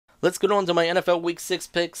Let's get on to my NFL Week 6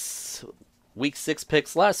 picks. Week 6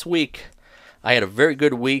 picks. Last week, I had a very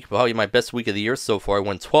good week, probably my best week of the year so far. I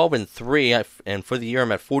went 12-3, and for the year,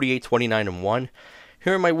 I'm at 48, 29-1.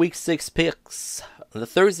 Here are my Week 6 picks. The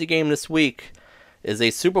Thursday game this week is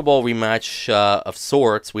a Super Bowl rematch of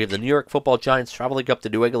sorts. We have the New York Football Giants traveling up to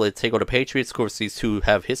New England to take on the Patriots. Of course, these two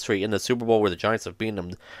have history in the Super Bowl where the Giants have beaten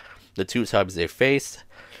them the two times they faced.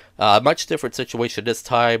 Much different situation this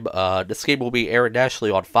time. This game will be aired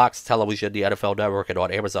nationally on Fox Television, the NFL Network, and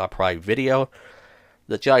on Amazon Prime Video.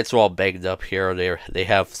 The Giants are all banged up here.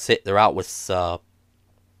 They're out with a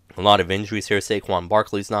lot of injuries here. Saquon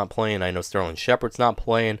Barkley's not playing. I know Sterling Shepard's not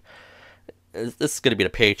playing. This is going to be the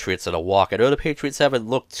Patriots at a walk. I know the Patriots haven't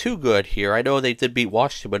looked too good here. I know they did beat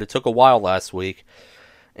Washington, but it took a while last week,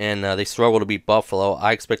 and they struggled to beat Buffalo.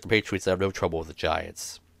 I expect the Patriots to have no trouble with the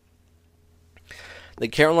Giants. The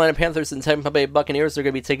Carolina Panthers and Tampa Bay Buccaneers are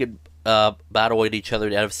going to be taking battle with each other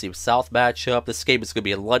in the NFC South matchup. This game is going to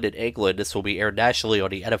be in London, England. This will be aired nationally on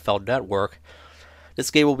the NFL Network. This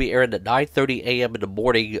game will be aired at 9:30 a.m. in the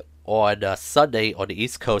morning on Sunday on the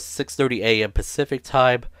East Coast, 6:30 a.m. Pacific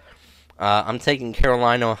time. I'm taking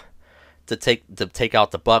Carolina to take out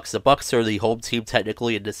the Bucs. The Bucs are the home team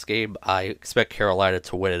technically in this game. I expect Carolina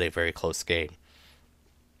to win in a very close game.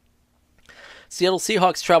 Seattle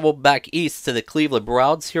Seahawks travel back east to the Cleveland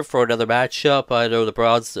Browns here for another matchup. I know the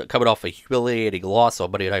Browns are coming off a humiliating loss on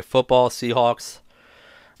Monday Night Football. Seahawks,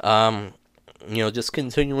 just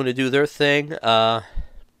continuing to do their thing. The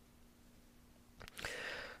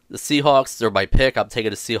Seahawks, they're my pick. I'm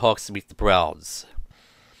taking the Seahawks to beat the Browns.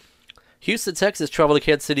 Houston, Texas travel to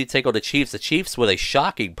Kansas City to take on the Chiefs. The Chiefs with a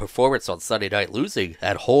shocking performance on Sunday night, losing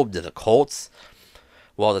at home to the Colts.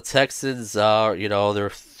 While the Texans, they're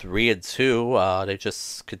 3-2. They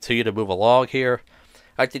just continue to move along here.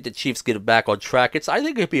 I think the Chiefs get back on track. I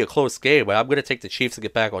think it'd be a close game, but I'm going to take the Chiefs to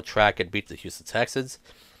get back on track and beat the Houston Texans.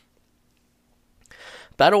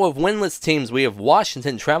 Battle of winless teams. We have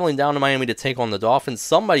Washington traveling down to Miami to take on the Dolphins.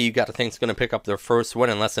 Somebody you got to think is going to pick up their first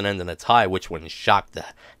win unless it ends in a tie, which wouldn't shock the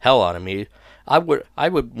hell out of me. I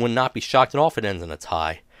would not be shocked at all if it ends in a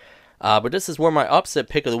tie. But this is where my upset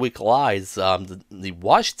pick of the week lies. The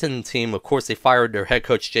Washington team, of course, they fired their head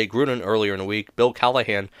coach Jay Gruden earlier in the week. Bill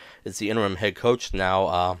Callahan is the interim head coach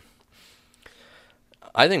now.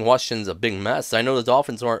 I think Washington's a big mess. I know the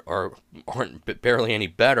Dolphins aren't barely any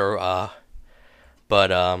better,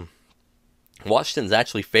 but Washington's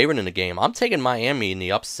actually favored in the game. I'm taking Miami in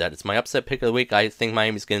the upset. It's my upset pick of the week. I think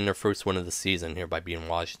Miami's getting their first win of the season here by beating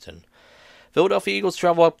Washington. Philadelphia Eagles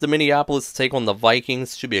travel up to Minneapolis to take on the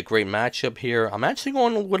Vikings. Should be a great matchup here. I'm actually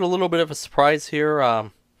going with a little bit of a surprise here.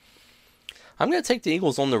 I'm going to take the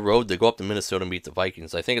Eagles on the road to go up to Minnesota and beat the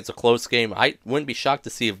Vikings. I think it's a close game. I wouldn't be shocked to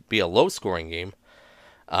see it be a low-scoring game.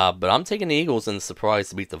 But I'm taking the Eagles in the surprise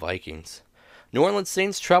to beat the Vikings. New Orleans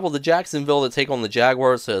Saints travel to Jacksonville to take on the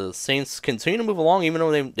Jaguars. The Saints continue to move along even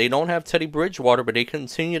though they don't have Teddy Bridgewater, but they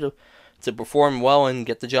continue to perform well and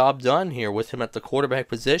get the job done here with him at the quarterback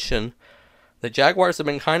position. The Jaguars have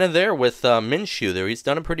been kind of there with Minshew there. He's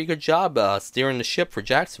done a pretty good job steering the ship for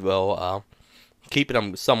Jacksonville, keeping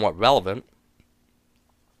them somewhat relevant.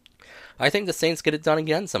 I think the Saints get it done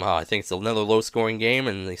again somehow. I think it's another low-scoring game,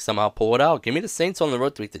 and they somehow pull it out. Give me the Saints on the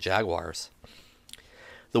road to beat the Jaguars.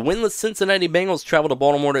 The winless Cincinnati Bengals travel to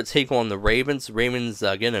Baltimore to take on the Ravens. Ravens,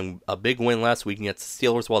 again, a big win last week against the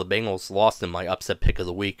Steelers, while the Bengals lost in my upset pick of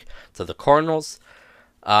the week to the Cardinals.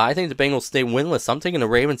 I think the Bengals stay winless. I'm taking the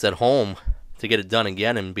Ravens at home to get it done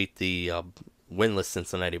again and beat the winless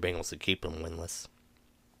Cincinnati Bengals to keep them winless.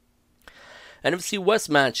 NFC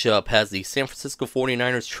West matchup has the San Francisco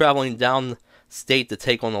 49ers traveling down state to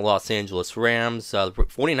take on the Los Angeles Rams. The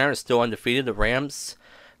 49ers still undefeated. The Rams,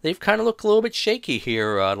 they've kind of looked a little bit shaky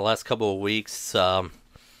here the last couple of weeks.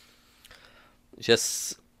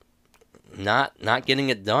 Just not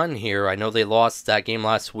getting it done here. I know they lost that game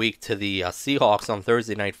last week to the Seahawks on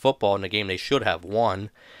Thursday Night Football in a game they should have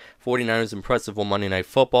won. 49ers impressive on Monday Night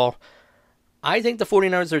Football. I think the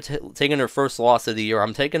 49ers are taking their first loss of the year.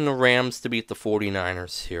 I'm taking the Rams to beat the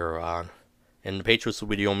 49ers here. And the Patriots will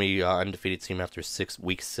be the only undefeated team after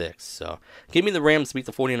week 6. So give me the Rams to beat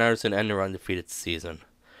the 49ers and end their undefeated season.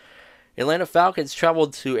 Atlanta Falcons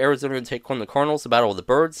traveled to Arizona to take on the Cardinals. The Battle of the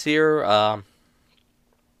Birds here.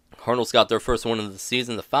 Cardinals got their first win of the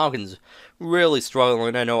season. The Falcons really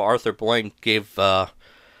struggling. I know Arthur Blank gave the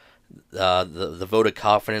vote of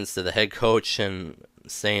confidence to the head coach and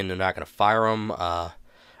saying they're not going to fire him.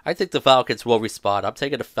 I think the Falcons will respond. I'm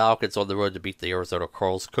taking the Falcons on the road to beat the Arizona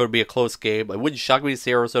Cardinals. Could be a close game. It wouldn't shock me to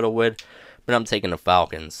see Arizona win, but I'm taking the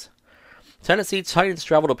Falcons. Tennessee Titans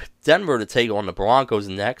travel to Denver to take on the Broncos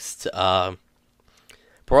next.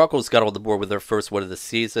 Broncos got on the board with their first win of the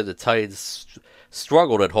season. The Titans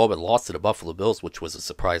struggled at home and lost to the Buffalo Bills, which was a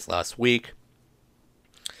surprise last week.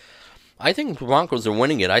 I think the Broncos are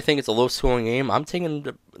winning it. I think it's a low-scoring game. I'm taking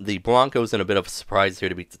the Broncos in a bit of a surprise here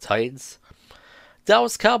to beat the Titans.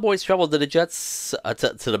 Dallas Cowboys traveled to the Jets,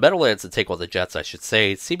 to the Meadowlands to take on the Jets, I should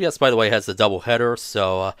say. CBS, by the way, has a doubleheader,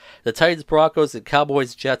 so the Titans, Broncos, and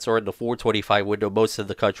Cowboys, Jets are in the 4:25 window. Most of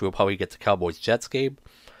the country will probably get the Cowboys-Jets game.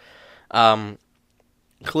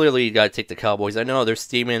 Clearly, you got to take the Cowboys. I know they're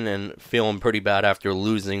steaming and feeling pretty bad after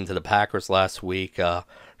losing to the Packers last week.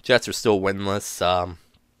 Jets are still winless.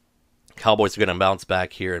 Cowboys are going to bounce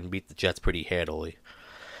back here and beat the Jets pretty handily.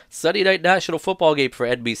 Sunday night national football game for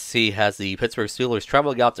NBC has the Pittsburgh Steelers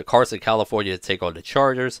traveling out to Carson, California to take on the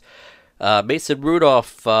Chargers. Mason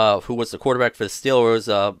Rudolph, who was the quarterback for the Steelers,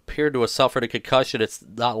 appeared to have suffered a concussion. It's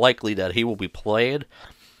not likely that he will be playing.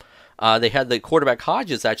 They had the quarterback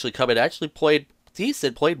Hodges actually come in, actually played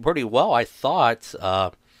decent, played pretty well, I thought.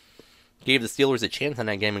 Gave the Steelers a chance in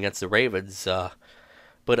that game against the Ravens.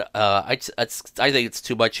 But I think it's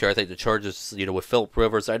too much here. I think the Chargers, with Phillip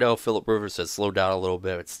Rivers, I know Phillip Rivers has slowed down a little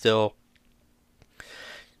bit, but still,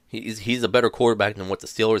 he's a better quarterback than what the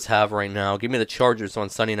Steelers have right now. Give me the Chargers on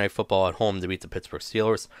Sunday Night Football at home to beat the Pittsburgh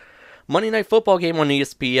Steelers. Monday Night Football game on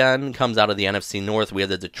ESPN comes out of the NFC North. We have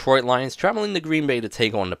the Detroit Lions traveling to Green Bay to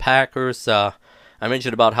take on the Packers. I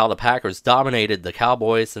mentioned about how the Packers dominated the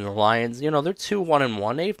Cowboys and the Lions. They're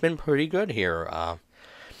 2-1-1. They've been pretty good here.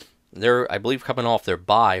 They're, I believe, coming off their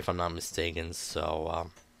bye, if I'm not mistaken. So,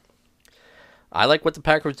 I like what the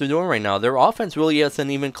Packers are doing right now. Their offense really hasn't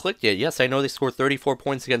even clicked yet. Yes, I know they scored 34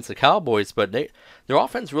 points against the Cowboys, but their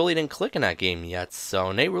offense really didn't click in that game yet.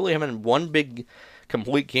 So, and they really haven't one big,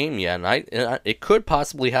 complete game yet. And it could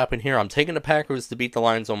possibly happen here. I'm taking the Packers to beat the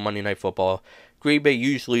Lions on Monday Night Football. Green Bay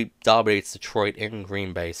usually dominates Detroit and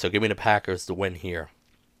Green Bay, so give me the Packers to win here.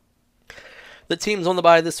 The teams on the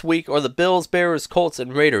bye this week are the Bills, Bears, Colts,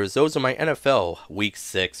 and Raiders. Those are my NFL Week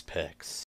 6 picks.